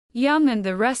Young and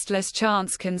the restless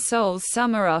Chance consoles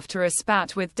Summer after a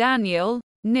spat with Daniel,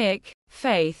 Nick,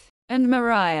 Faith, and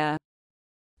Mariah.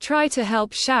 Try to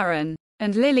help Sharon,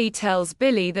 and Lily tells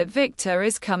Billy that Victor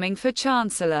is coming for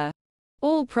Chancellor.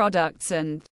 All products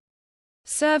and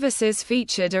services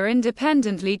featured are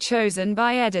independently chosen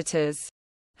by editors.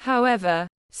 However,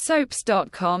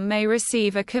 Soaps.com may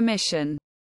receive a commission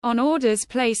on orders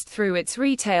placed through its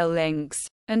retail links,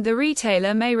 and the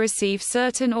retailer may receive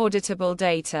certain auditable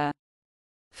data.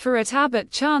 For At Abbott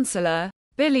Chancellor,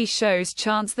 Billy shows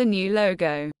Chance the new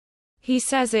logo. He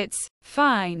says it's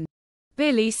fine.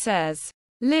 Billy says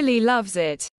Lily loves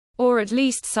it, or at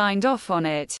least signed off on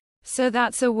it, so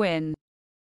that's a win.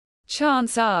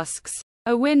 Chance asks,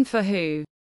 a win for who?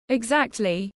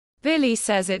 Exactly. Billy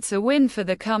says it's a win for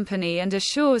the company and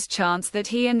assures Chance that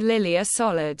he and Lily are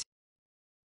solid.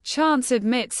 Chance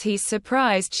admits he's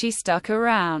surprised she stuck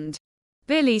around.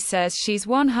 Billy says she's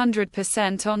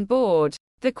 100% on board.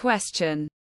 The question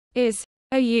is,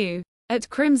 are you? At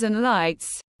Crimson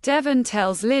Lights, Devon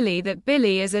tells Lily that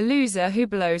Billy is a loser who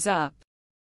blows up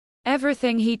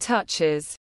everything he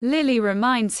touches. Lily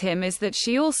reminds him that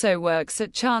she also works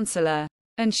at Chancellor,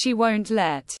 and she won't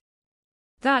let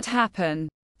that happen.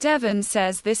 Devon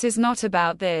says this is not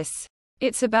about this.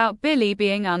 It's about Billy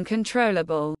being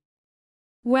uncontrollable.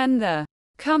 When the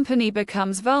company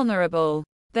becomes vulnerable,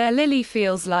 there Lily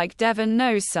feels like Devon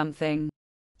knows something.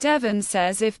 Devon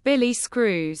says if Billy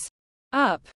screws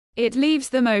up, it leaves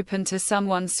them open to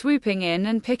someone swooping in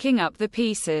and picking up the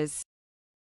pieces.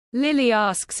 Lily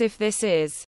asks if this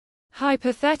is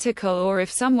hypothetical or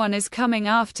if someone is coming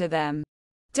after them.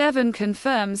 Devon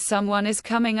confirms someone is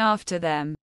coming after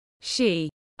them. She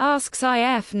asks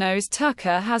if knows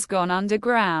Tucker has gone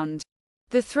underground.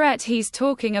 The threat he's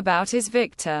talking about is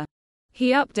Victor.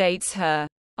 He updates her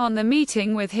on the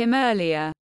meeting with him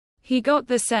earlier. He got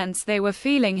the sense they were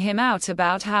feeling him out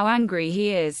about how angry he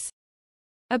is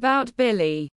about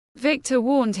Billy. Victor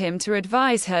warned him to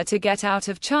advise her to get out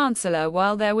of Chancellor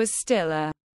while there was still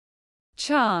a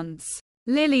chance.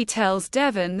 Lily tells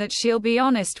Devon that she'll be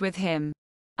honest with him.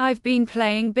 I've been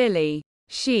playing Billy.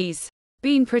 She's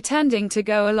been pretending to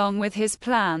go along with his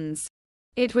plans.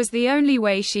 It was the only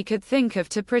way she could think of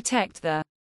to protect the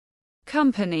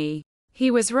company. He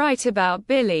was right about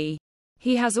Billy.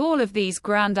 He has all of these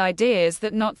grand ideas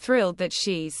that not thrilled that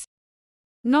she's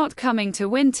not coming to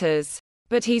Winters,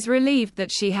 but he's relieved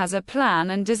that she has a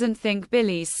plan and doesn't think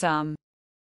Billy's some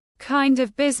kind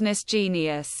of business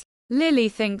genius. Lily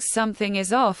thinks something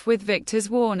is off with Victor's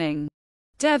warning.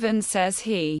 Devon says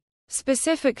he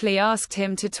specifically asked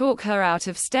him to talk her out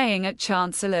of staying at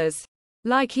Chancellor's,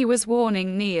 like he was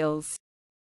warning Neil's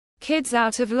kids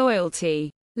out of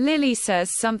loyalty. Lily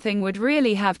says something would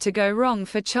really have to go wrong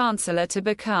for Chancellor to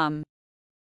become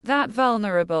that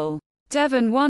vulnerable. Devon wonders